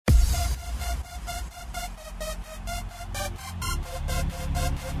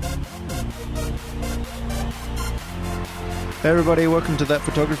Hey everybody, welcome to That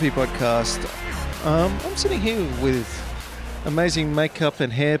Photography Podcast. I'm sitting here with amazing makeup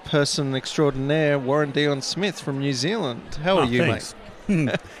and hair person extraordinaire, Warren Dion Smith from New Zealand. How are you, thanks.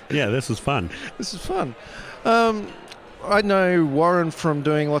 mate? Yeah, this is fun. This is fun. I know Warren from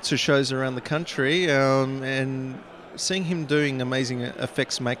doing lots of shows around the country, and seeing him doing amazing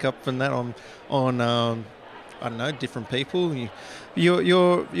effects makeup and that on I don't know, different people.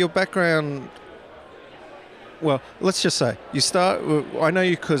 Your background. Well, let's just say you start. I know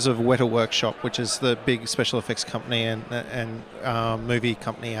you because of Weta Workshop, which is the big special effects company and movie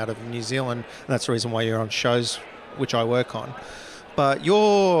company out of New Zealand. And that's the reason why you're on shows, which I work on. But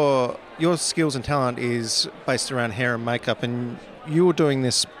your skills and talent is based around hair and makeup, and you were doing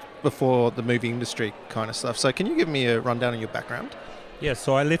this before the movie industry kind of stuff. So can you give me a rundown of your background? Yeah,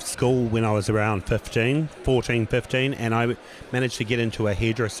 so I left school when I was around 15, and I managed to get into a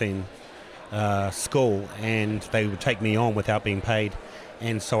hairdressing school, and they would take me on without being paid.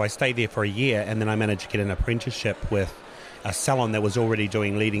 And so I stayed there for a year, and then I managed to get an apprenticeship with a salon that was already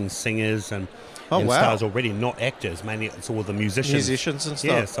doing leading singers and stars already, not actors, mainly it's all the musicians and stuff.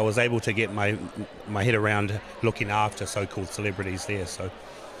 Yeah, so I was able to get my head around looking after so-called celebrities there.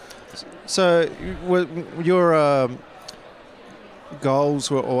 So your goals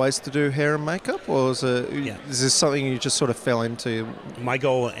were always to do hair and makeup, or is this something you just sort of fell into? My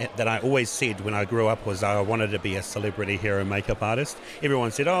goal that I always said when I grew up was I wanted to be a celebrity hair and makeup artist. Everyone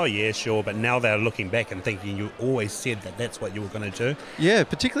said, oh yeah, sure, but now they're looking back and thinking you always said that that's what you were going to do. Yeah,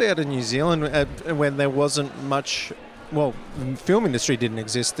 particularly out of New Zealand when there wasn't much, well, film industry didn't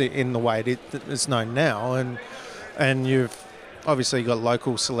exist in the way it's known now, and you've obviously got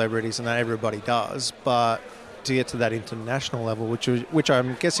local celebrities and that everybody does, but to get to that international level, which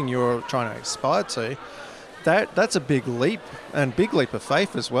I'm guessing you're trying to aspire to, that's a big leap, and big leap of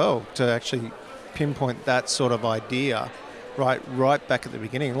faith as well, to actually pinpoint that sort of idea right back at the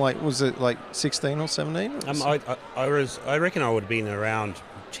beginning. Like, was it like 16 or 17? I reckon I would have been around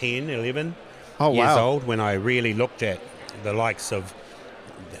 10, 11 years old when I really looked at the likes of,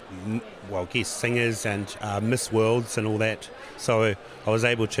 well, guest singers and Miss Worlds and all that. So I was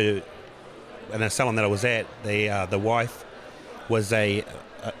able to, in a salon that I was at, the wife was the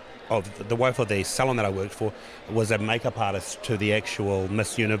wife of the salon that I worked for was a makeup artist to the actual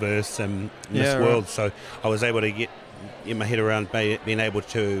Miss Universe and Miss World. So I was able to get my head around being able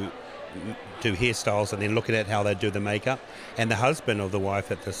to do hairstyles and then looking at how they do the makeup. And the husband of the wife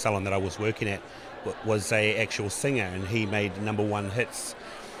at the salon that I was working at was a actual singer, and he made #1 hits.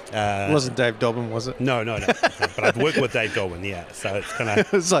 It wasn't Dave Dobbin, was it? No. But I've worked with Dave Dobbin, yeah. So it's kind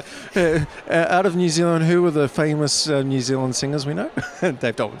of... It's like, out of New Zealand, who were the famous New Zealand singers we know?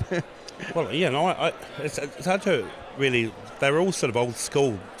 Dave Dobbin. Well, yeah, no, it's hard to really... They were all sort of old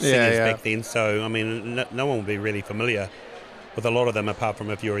school singers back then, so, I mean, no one would be really familiar with a lot of them, apart from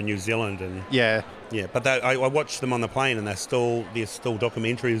if you're in New Zealand. And yeah, but I watched them on the plane, and there's still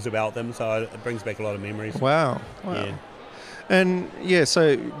documentaries about them, so it brings back a lot of memories. Wow. Yeah. And you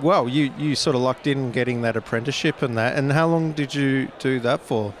sort of locked in getting that apprenticeship and that. And how long did you do that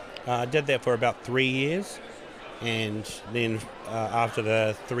for? I did that for about 3 years, and then after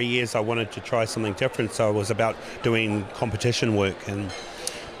the 3 years, I wanted to try something different. So I was about doing competition work, and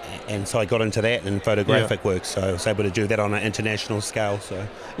so I got into that and photographic work. So I was able to do that on an international scale. So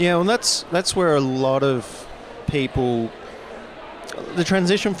and that's where a lot of people, the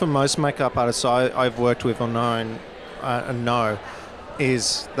transition for most makeup artists I've worked with or known. No,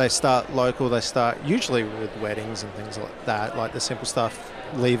 is they start local. They start usually with weddings and things like that, like the simple stuff,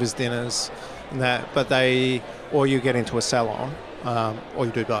 leavers, dinners, and that. But or you get into a salon, or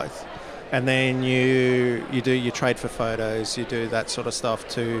you do both, and then you trade for photos. You do that sort of stuff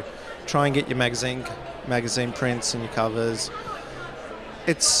to try and get your magazine prints and your covers.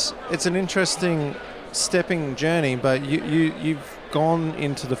 It's an interesting stepping journey, but you've gone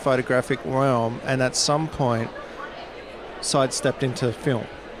into the photographic realm, and at some point sidestepped into film.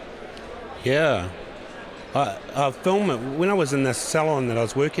 Yeah. Film, when I was in the salon that I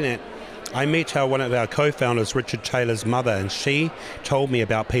was working at, I met one of our co-founders, Richard Taylor's mother, and she told me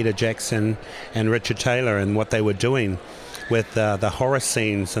about Peter Jackson and Richard Taylor and what they were doing with the horror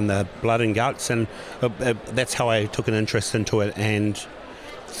scenes and the blood and guts, and that's how I took an interest into it, and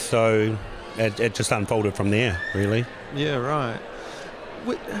so it just unfolded from there, really. Yeah, right.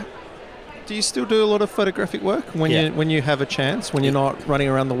 Do you still do a lot of photographic work when you have a chance, when you're not running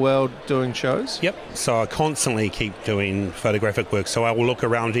around the world doing shows? Yep. So I constantly keep doing photographic work. So I will look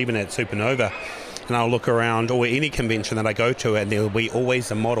around even at Supernova and I'll look around, or any convention that I go to, and there'll be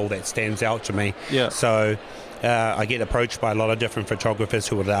always a model that stands out to me. Yeah. So I get approached by a lot of different photographers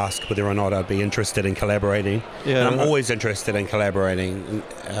who would ask whether or not I'd be interested in collaborating. Yeah. And I'm always interested in collaborating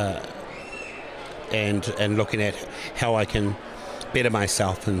and looking at how I can better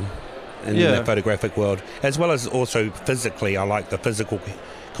myself in the photographic world, as well as also physically. I like the physical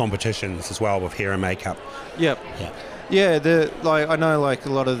competitions as well with hair and makeup. Yep. Yeah. I know like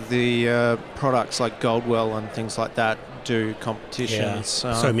a lot of the products like Goldwell and things like that do competitions.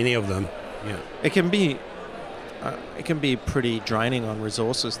 Yeah. So many of them. Yeah. It can be pretty draining on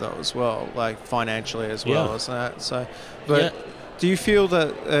resources though as well, like financially as well as that. So, but do you feel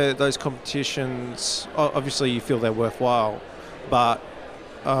that those competitions, obviously you feel they're worthwhile, but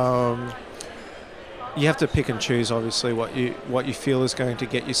you have to pick and choose obviously what you feel is going to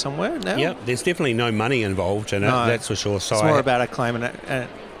get you somewhere now? Yeah, there's definitely no money involved in it, that's for sure. So it's more about acclaiming it.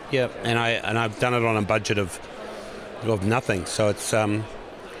 And I've done it on a budget of nothing. So it's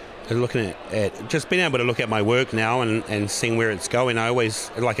looking at just being able to look at my work now and seeing where it's going. I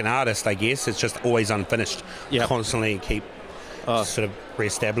always, like an artist, I guess, it's just always unfinished. Constantly keep sort of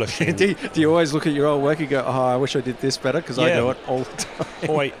re-establishing. do you always look at your old work and go, I wish I did this better, because I do it all the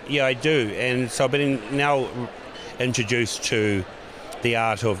time? I do. And so I've been now introduced to the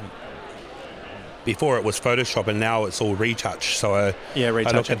art of, before it was Photoshop and now it's all retouch. So I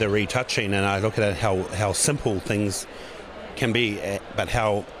look at the retouching and I look at how simple things can be, but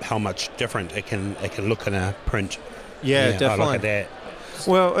how much different it can look in a print. Yeah, definitely. I look at that.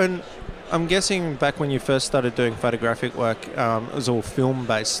 Well, and I'm guessing back when you first started doing photographic work, it was all film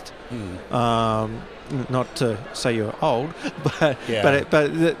based. Not to say you're old, but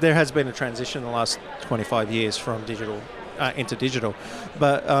there has been a transition in the last 25 years from digital into digital.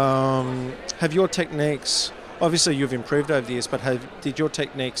 But have your techniques, obviously you've improved over the years, but did your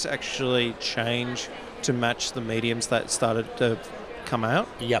techniques actually change to match the mediums that started to come out?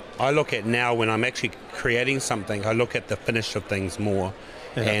 Yep. I look at now when I'm actually creating something, I look at the finish of things more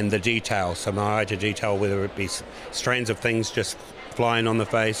and the detail. So my eye to detail, whether it be strands of things just flying on the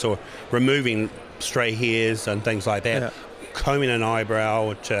face or removing stray hairs and things like that, combing an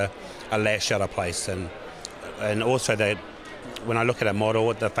eyebrow to a lash out of place, and also that when I look at a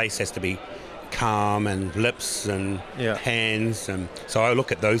model, the face has to be calm, and lips and hands, and so I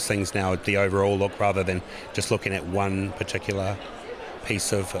look at those things now at the overall look rather than just looking at one particular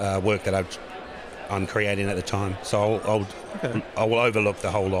piece of work that I'm creating at the time. So I will overlook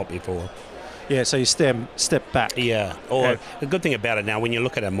the whole lot before. Yeah, so you step back. Yeah, or the good thing about it now, when you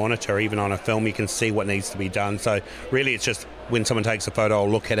look at a monitor, even on a film, you can see what needs to be done. So really it's just when someone takes a photo, I'll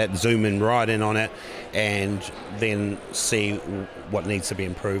look at it, zoom in right in on it, and then see what needs to be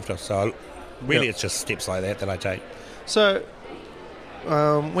improved. So really it's just steps like that I take. So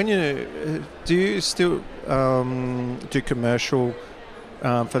when do you still do commercial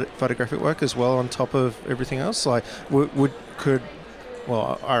photographic work as well on top of everything else? Like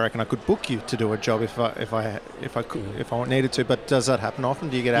I reckon I could book you to do a job if I needed to. But does that happen often?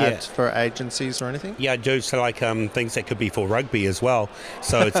 Do you get ads for agencies or anything? Yeah, I do. So like things that could be for rugby as well.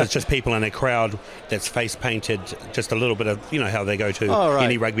 So it's just people in a crowd that's face painted, just a little bit of how they go to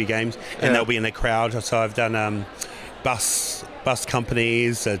any rugby games, and they'll be in a crowd. So I've done bus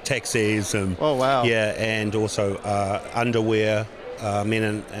companies, taxis, and and also underwear,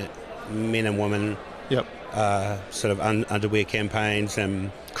 men and women. Yep. Sort of underwear campaigns and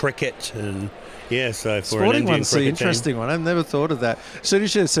cricket and so for sporting one's the interesting one. I've never thought of that. As soon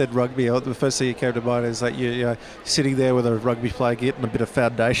as you said rugby, the first thing that came to mind is like you sitting there with a rugby player getting a bit of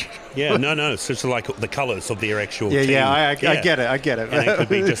foundation. No, it's just like the colours of their actual team. I get it. And it could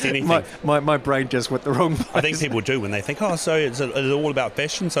be just anything. My brain just went the wrong place. I think people do when they think, so it's all about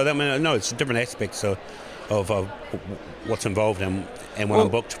fashion. So that no, it's different aspects of what's involved and what I'm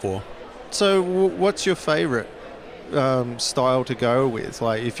booked for. So what's your favourite style to go with?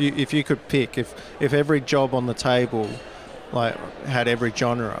 Like if you could pick, if every job on the table like had every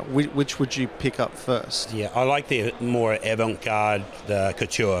genre, which would you pick up first? Yeah, I like the more avant-garde, the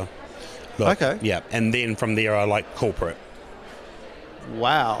couture look. Okay. Yeah, and then from there I like corporate.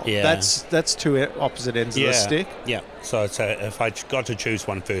 Wow. Yeah. That's two opposite ends of the stick. Yeah. So if I got to choose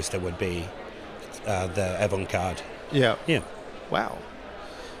one first, it would be the avant-garde. Yeah. Yeah. Wow.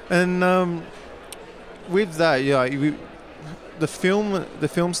 And with that, the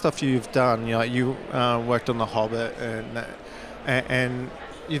film stuff you've done, you worked on The Hobbit, and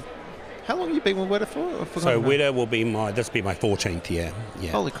you've How long have you been with Weta for? I've So forgotten now. Weta will be this will be my 14th year.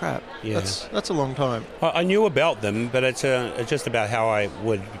 Yeah. Holy crap! Yeah. That's a long time. I knew about them, but it's just about how I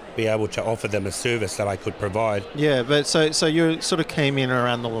would be able to offer them a service that I could provide. Yeah, but so you sort of came in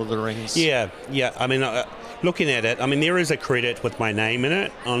around the Lord of the Rings. Yeah. I mean, looking at it, I mean, there is a credit with my name in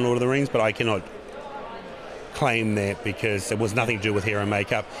it on Lord of the Rings, but I cannot claim that because it was nothing to do with hair and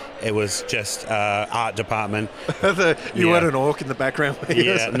makeup. It was just art department. You had an orc in the background.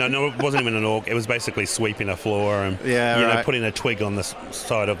 Yeah, no, it wasn't even an orc. It was basically sweeping a floor and putting a twig on the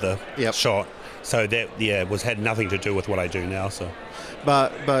side of the shot. So that had nothing to do with what I do now. So,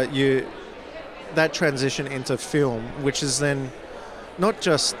 but that transition into film, which is then not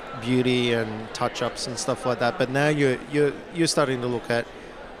just beauty and touch-ups and stuff like that, but now you're starting to look at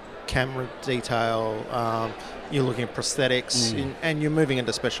camera detail. You're looking at prosthetics, and you're moving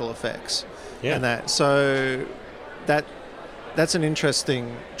into special effects. Yeah. And that, so that's an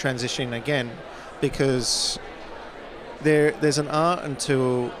interesting transition again, because there's an art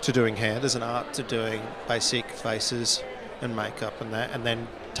to doing hair. There's an art to doing basic faces and makeup and that, and then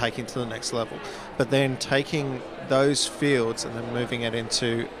taking to the next level. But then taking those fields and then moving it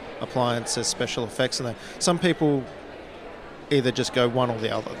into appliances, special effects, and that. Some people either just go one or the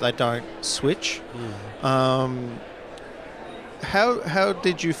other. They don't switch. How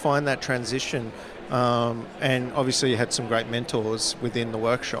did you find that transition? And obviously you had some great mentors within the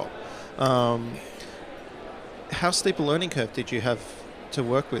workshop. How steep a learning curve did you have to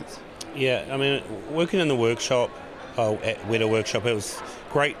work with? Yeah, I mean, working in the workshop, at Weta Workshop, it was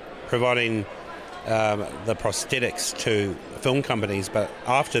great providing the prosthetics to film companies, but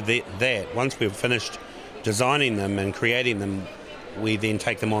after that, once we've finished designing them and creating them, we then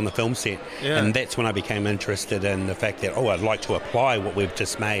take them on the film set. And that's when I became interested in the fact that, I'd like to apply what we've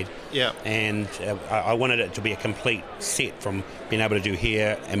just made. And I wanted it to be a complete set, from being able to do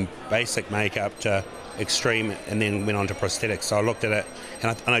hair and basic makeup to extreme, and then went on to prosthetics. So I looked at it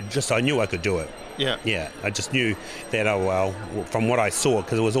and I knew I could do it. I just knew that, from what I saw,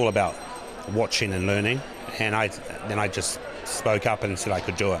 because it was all about watching and learning, and then I just spoke up and said I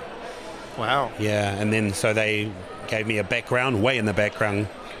could do it. Wow. Yeah, and then so they gave me a background, way in the background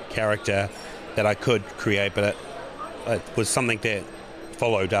character that I could create, but it was something that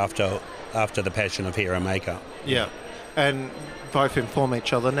followed after the passion of hair and makeup. Yeah, and both inform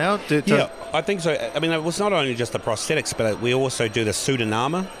each other now? I think so. I mean, it was not only just the prosthetics, but we also do the suit and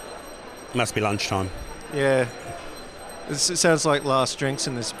armour. It must be lunchtime. Yeah. It sounds like last drinks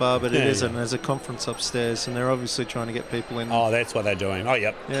in this bar, but it isn't. There's a conference upstairs, and they're obviously trying to get people in. Oh, that's what they're doing. Oh,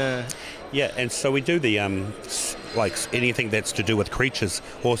 yep. Yeah. Yeah, and so we do the, like anything that's to do with creatures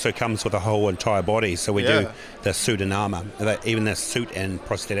also comes with a whole entire body. So we do the suit and armour, even the suit and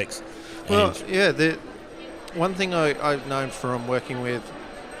prosthetics. Well, one thing I've known from working with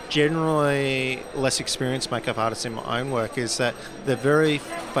generally less experienced makeup artists in my own work is that they're very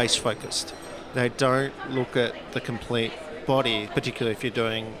face focused. They don't look at the complete body, particularly if you're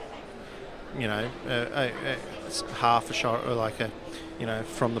doing, half a shot, or like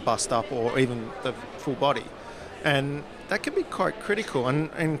from the bust up, or even the full body. And that can be quite critical.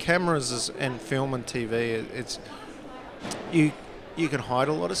 And cameras and film and TV, it's you can hide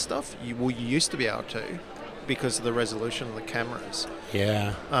a lot of stuff. You used to be able to, because of the resolution of the cameras.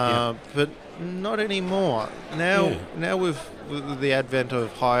 But not anymore. Now with the advent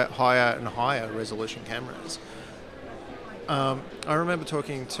of higher and higher resolution cameras. I remember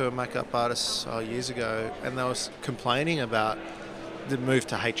talking to a makeup artist years ago, and they was complaining about the move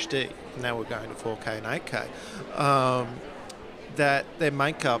to HD. Now we're going to 4K and 8K. That their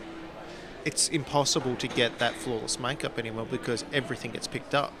makeup, it's impossible to get that flawless makeup anymore because everything gets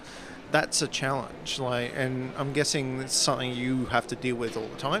picked up. That's a challenge, and I'm guessing it's something you have to deal with all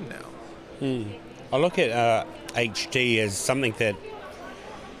the time now. I look at HD as something that,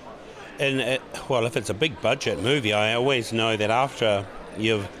 if it's a big budget movie, I always know that after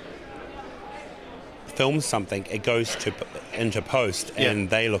you've filmed something, it goes into post, and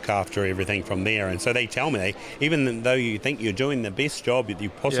they look after everything from there. And so they tell me, even though you think you're doing the best job that you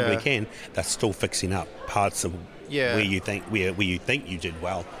possibly can, they're still fixing up parts of where you think you did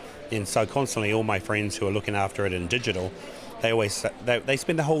well. And so constantly, all my friends who are looking after it in digital, they always they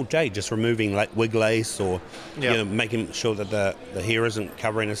spend the whole day just removing like wig lace, or making sure that the hair isn't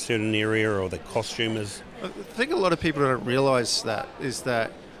covering a certain area, or the costume is. I think a lot of people don't realise that is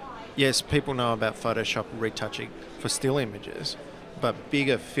that yes, people know about Photoshop and retouching for still images, but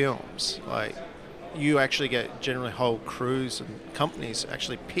bigger films, like you actually get generally whole crews and companies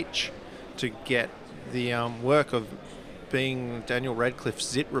actually pitch to get the work of being Daniel Radcliffe's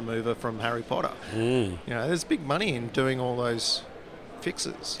zit remover from Harry Potter. There's big money in doing all those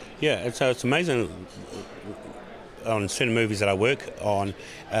fixes. Yeah, and so it's amazing on certain movies that I work on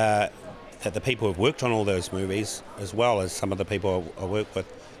that the people who've worked on all those movies, as well as some of the people I work with,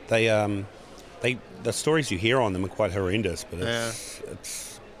 the stories you hear on them are quite horrendous, but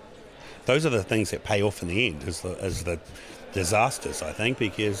it's those are the things that pay off in the end, is the disasters, I think,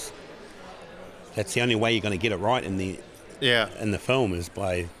 because that's the only way you're going to get it right in the film, is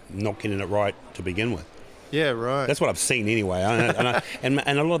by not getting it right to begin with. Yeah, right. That's what I've seen anyway. And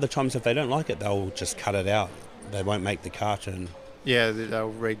a lot of the times, if they don't like it, they'll just cut it out. They won't make the cut, and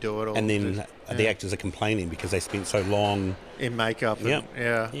they'll redo it all. And then the actors are complaining because they spent so long in makeup.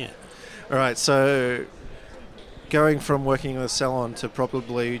 Yeah. All right, so going from working in a salon to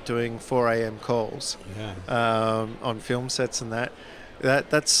probably doing 4 a.m. calls on film sets and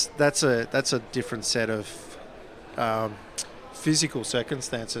that's a different set of physical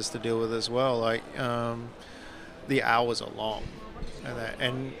circumstances to deal with as well. Like the hours are long,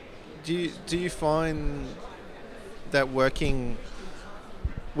 and do you find that working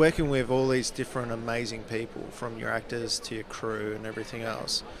with all these different amazing people, from your actors to your crew and everything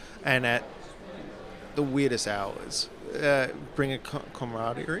else, and at the weirdest hours, bring a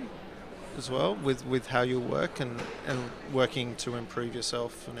camaraderie as well with how you work and working to improve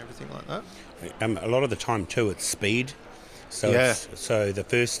yourself and everything like that? A lot of the time too, it's speed. So so the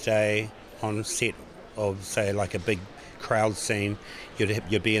first day on set of, say, like a big crowd scene,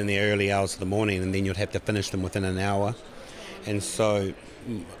 you'd be in the early hours of the morning, and then you'd have to finish them within an hour. And so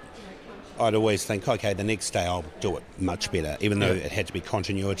I'd always think, okay, the next day I'll do it much better, even though it had to be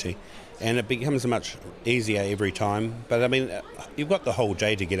continuity. And it becomes much easier every time. But I mean, you've got the whole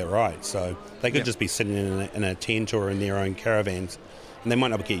day to get it right. So they could just be sitting in a tent or in their own caravans, and they might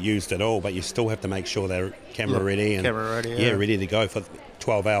not get used at all, but you still have to make sure they're camera ready and ready to go for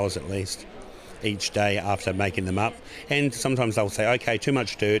 12 hours at least each day after making them up. And sometimes they'll say, okay, too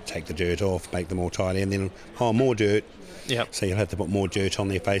much dirt, take the dirt off, make them more tidy, and then, more dirt. So you'll have to put more dirt on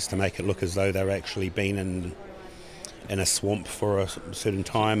their face to make it look as though they've actually been in a swamp for a certain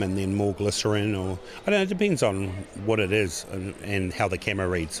time, and then more glycerin, or I don't know, it depends on what it is and how the camera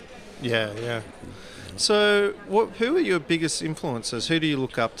reads. So who are your biggest influences? Who do you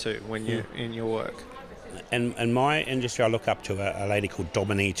look up to when you're in your work? In my industry, I look up to a lady called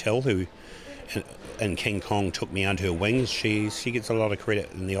Dominique Till, who in King Kong took me under her wings. She gets a lot of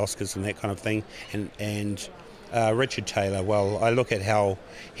credit in the Oscars and that kind of thing. And Richard Taylor, well, I look at how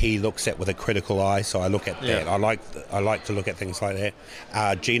he looks at with a critical eye, so I look at that. I like to look at things like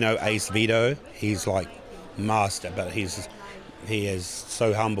that. Gino Acevedo, he's like master, but he is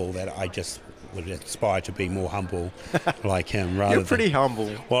so humble that I just would aspire to be more humble like him. You're pretty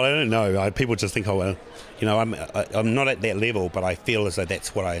humble. Well, I don't know. People just think, I'm not at that level, but I feel as though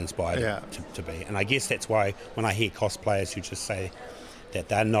that's what I inspire to be. And I guess that's why when I hear cosplayers who just say that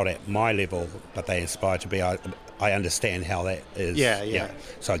they're not at my level, but they aspire to be, I understand how that is.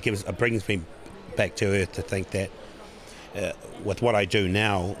 So it brings me back to earth to think that with what I do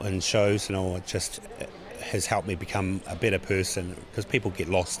now in shows and all, it just has helped me become a better person, because people get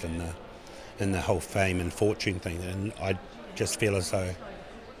lost in the whole fame and fortune thing, and I just feel as though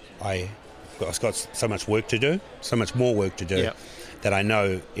I've got so much work to do, so much more work to do, that I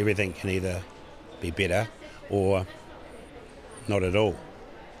know everything can either be better or not at all.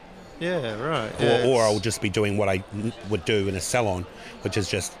 Or I'll just be doing what I would do in a salon, which is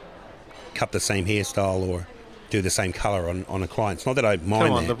just cut the same hairstyle or do the same colour on a client. It's not that I mind.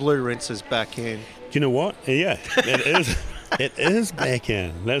 Come on, the blue rinse is back in. Do you know what? Yeah, it is. It is back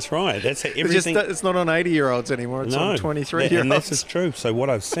in. That's right. That's everything. It's not on 80-year-olds anymore. It's on 23-year-olds. And this is true. So what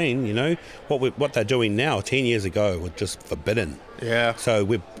I've seen, what they're doing now, 10 years ago, was just forbidden. Yeah. So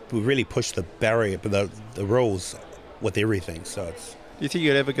we really pushed the barrier, the rules with everything. So it's. Do you think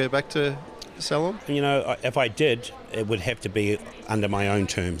you'd ever go back to salon? If I did, it would have to be under my own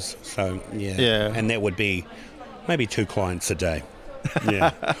terms. So and that would be maybe 2 clients a day.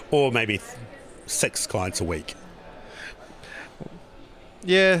 Or maybe 6 clients a week.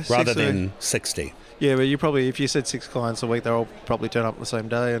 Rather than 60. Yeah, but if you said 6 clients a week, they'll all probably turn up the same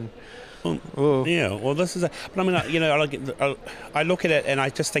day. And well, this is. But I mean, I look at it and I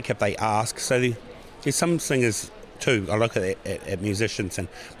just think if they ask. So there's some singers too. I look at musicians, and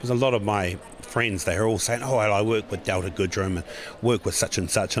there's a lot of my friends. They're all saying, "Oh, I work with Delta Goodrum and work with such and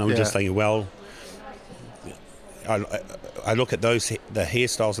such," and I'm just thinking, well. I look at the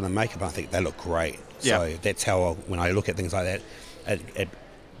hairstyles and the makeup, and I think they look great. So that's how when I look at things like that, it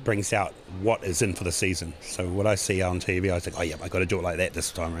brings out what is in for the season. So what I see on TV, I think, oh yeah, I got to do it like that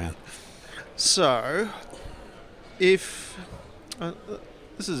this time around. So, if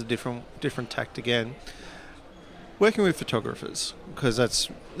this is a different tact again, Working with photographers, because that's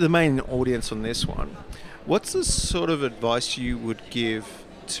the main audience on this one, what's the sort of advice you would give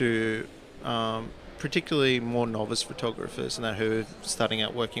to particularly more novice photographers and that who are starting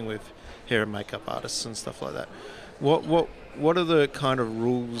out working with hair and makeup artists and stuff like that? What are the kind of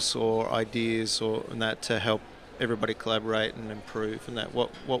rules or ideas or and that to help everybody collaborate and improve and that?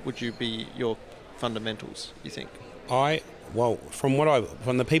 What would you be your fundamentals, you think?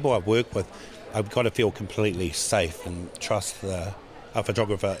 From the people I've worked with, I've got to feel completely safe and trust a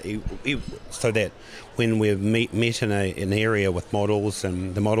photographer, so that when we've met in an area with models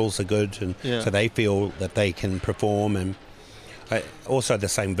and the models are good, and so they feel that they can perform, and also the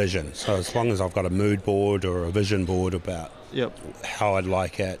same vision. So as long as I've got a mood board or a vision board about how I'd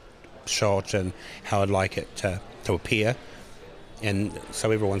like it shot and how I'd like it to appear, and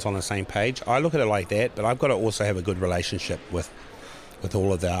so everyone's on the same page, I look at it like that. But I've got to also have a good relationship with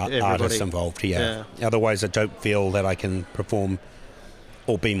all of the artists involved here. Otherwise I don't feel that I can perform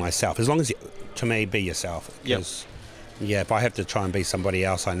or be myself. As long as to me, be yourself. Because if I have to try and be somebody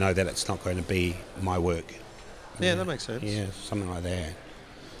else, I know that it's not going to be my work. Yeah, that makes sense. Yeah, something like that.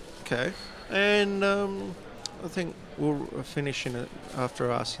 Okay. And I think we'll finish in it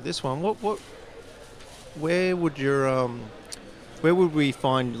after I ask you this one. Where would we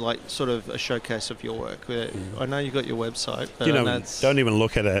find like sort of a showcase of your work? I know you got your website, but don't even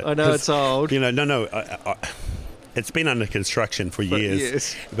look at it. I know it's old. It's been under construction for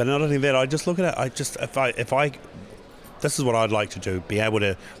years. But not only that, I just look at it. This is what I'd like to do: be able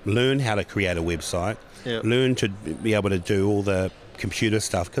to learn how to create a website, learn to be able to do all the computer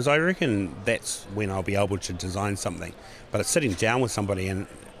stuff, because I reckon that's when I'll be able to design something. But it's sitting down with somebody and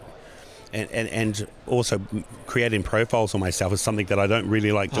also creating profiles on myself is something that I don't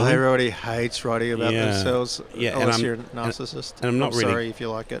really like doing. Everybody hates writing about themselves unless you're a narcissist. And I'm not really sorry if you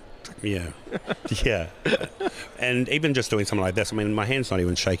like it. Yeah. And even just doing something like this, I mean, my hand's not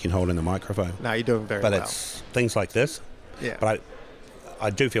even shaking holding the microphone. No, you're doing very well. But it's things like this. Yeah. But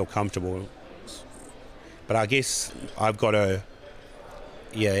I do feel comfortable. But I guess I've got to...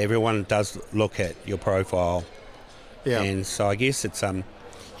 Yeah, everyone does look at your profile. Yeah. And so I guess it's...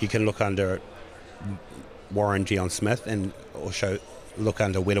 you can look under Warren Dion Smith and also look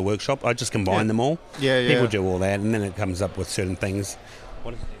under Weta Workshop. I just combine them all. People do all that, and then it comes up with certain things.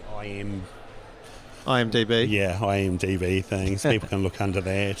 What is it? IMDb. Yeah, IMDb things. People can look under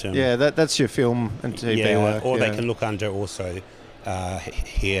that. And that's your film and TV work. Or they can look under also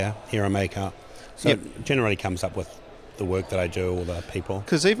hair and makeup. So it generally comes up with the work that I do, all the people.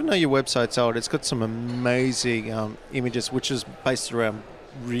 Because even though your website's old, it's got some amazing images, which is based around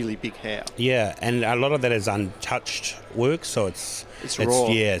really big hair. Yeah, and a lot of that is untouched work, so it's raw.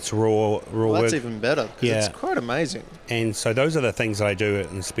 It's raw work. That's even better, because it's quite amazing. And so those are the things that I do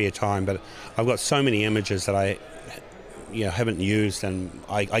in spare time, but I've got so many images that I haven't used, and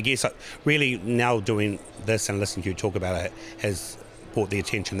I guess really now doing this and listening to you talk about it has brought the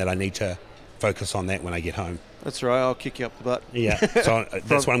attention that I need to focus on that when I get home. That's right, I'll kick you up the butt. Yeah, so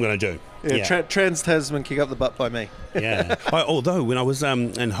that's what I'm going to do. Trans-Tasman kick up the butt by me. Yeah. Although when I was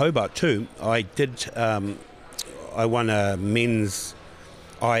in Hobart too, I won a men's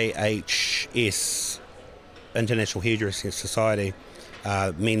IHS, International Hairdressing Society,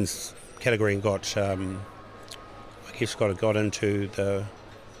 men's category, and got into the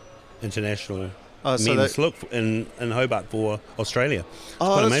international men's look in Hobart for Australia.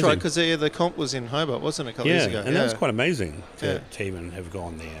 That's amazing. Right, because the comp was in Hobart, wasn't it, a couple of years ago? And that was quite amazing to even have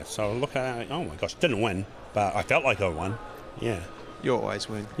gone there. So look at, oh my gosh, didn't win, but I felt like I won. Yeah. You always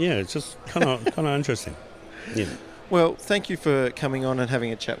win. Yeah, it's just kind of interesting. Yeah. Well, thank you for coming on and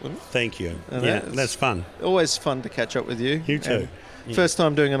having a chat with me. Thank you. That's fun. Always fun to catch up with you. You too. First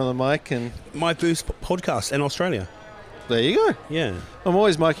time doing it on the mic. And my first podcast in Australia. There you go. Yeah. I'm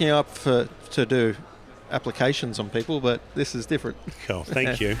always miking up to do applications on people, but this is different. Cool.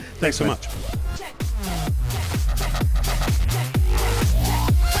 Thank you. Thanks so much.